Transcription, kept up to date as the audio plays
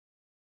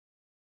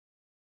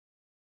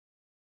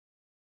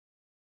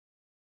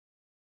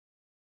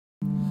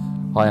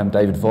Hi, I'm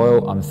David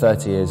Voyle, I'm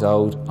 30 years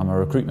old, I'm a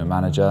recruitment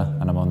manager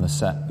and I'm on the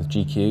set with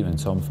GQ and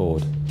Tom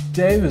Ford.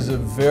 Dave is a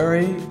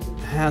very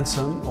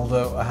handsome,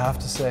 although I have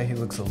to say he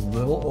looks a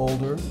little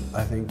older,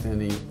 I think, than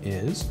he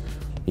is.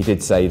 He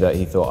did say that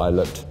he thought I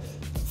looked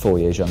 4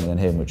 years younger than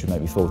him, which would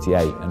make me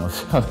 48, and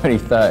also I'm only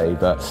 30,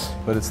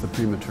 but it's the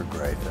premature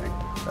grey thing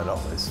that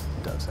always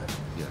does it.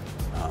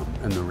 Yeah.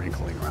 And the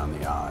wrinkling around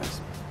the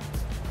eyes.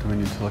 Do we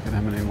need to look at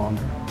him any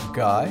longer? A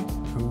guy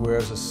who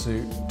wears a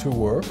suit to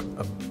work,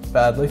 a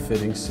badly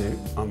fitting suit,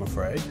 I'm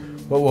afraid.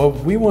 But what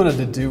we wanted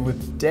to do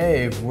with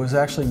Dave was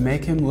actually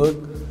make him look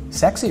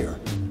sexier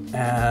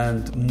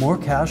and more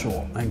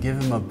casual and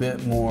give him a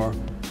bit more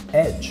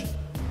edge.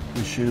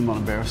 We shoot him on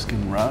a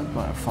bearskin rug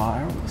by a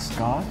fire with a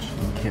scotch.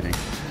 I'm kidding.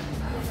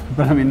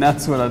 But I mean,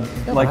 that's what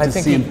I'd like to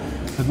see.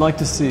 I'd like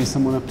to see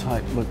someone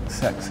uptight look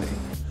sexy.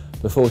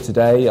 Before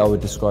today, I would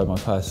describe my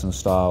personal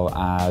style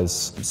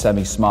as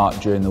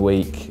semi-smart during the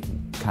week,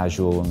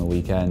 casual on the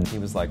weekend. He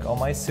was like, oh,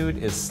 my suit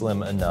is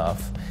slim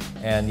enough,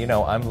 and you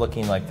know, I'm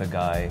looking like the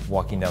guy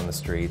walking down the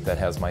street that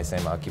has my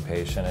same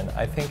occupation, and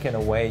I think in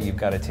a way you've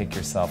got to take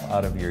yourself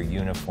out of your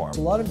uniform. There's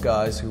a lot of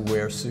guys who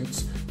wear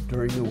suits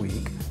during the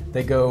week.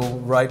 They go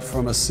right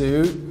from a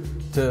suit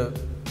to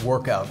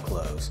workout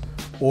clothes.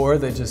 Or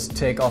they just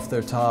take off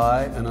their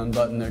tie and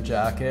unbutton their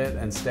jacket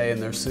and stay in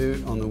their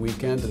suit on the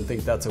weekend and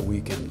think that's a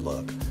weekend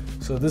look.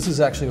 So this is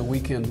actually a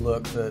weekend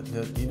look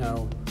that you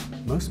know,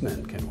 most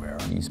men can wear.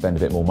 You spend a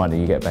bit more money,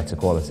 you get better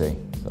quality.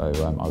 So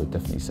I would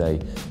definitely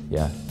say,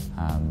 yeah,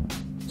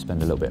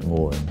 spend a little bit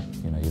more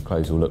and you know, your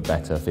clothes will look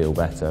better, feel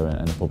better,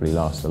 and probably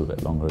last a little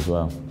bit longer as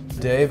well.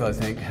 Dave, I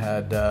think,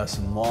 had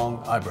some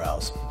long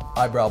eyebrows.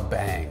 Eyebrow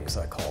bangs,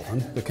 I call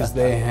them, because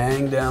they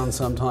hang down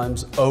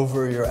sometimes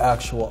over your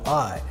actual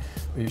eye.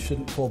 You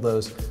shouldn't pull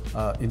those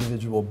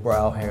individual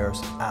brow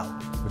hairs out.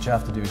 What you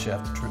have to do is you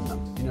have to trim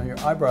them. You know, your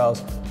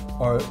eyebrows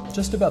are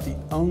just about the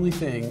only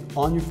thing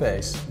on your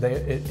face that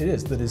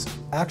is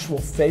actual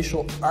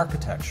facial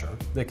architecture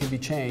that can be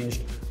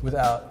changed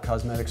without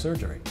cosmetic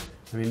surgery.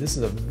 I mean, this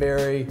is a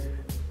very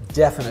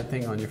definite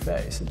thing on your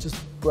face, and just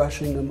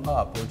brushing them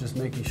up or just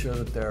making sure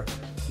that they're,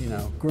 you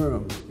know,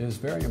 groomed is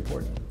very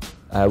important.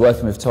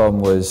 Working with Tom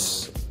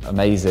was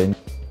amazing.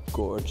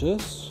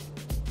 Gorgeous.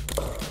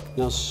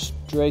 Now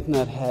straighten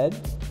that head.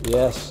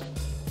 Yes.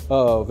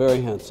 Oh,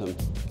 very handsome.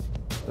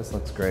 This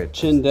looks great.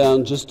 Chin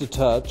down just a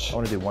touch. I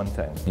want to do one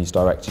thing. He's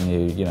directing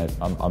you, you know,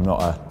 I'm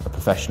not a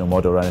professional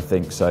model or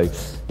anything, so,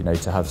 you know,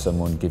 to have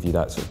someone give you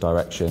that sort of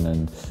direction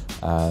and,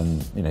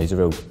 you know, he's a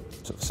real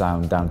sort of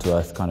sound,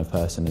 down-to-earth kind of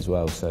person as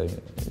well, so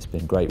it's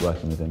been great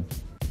working with him.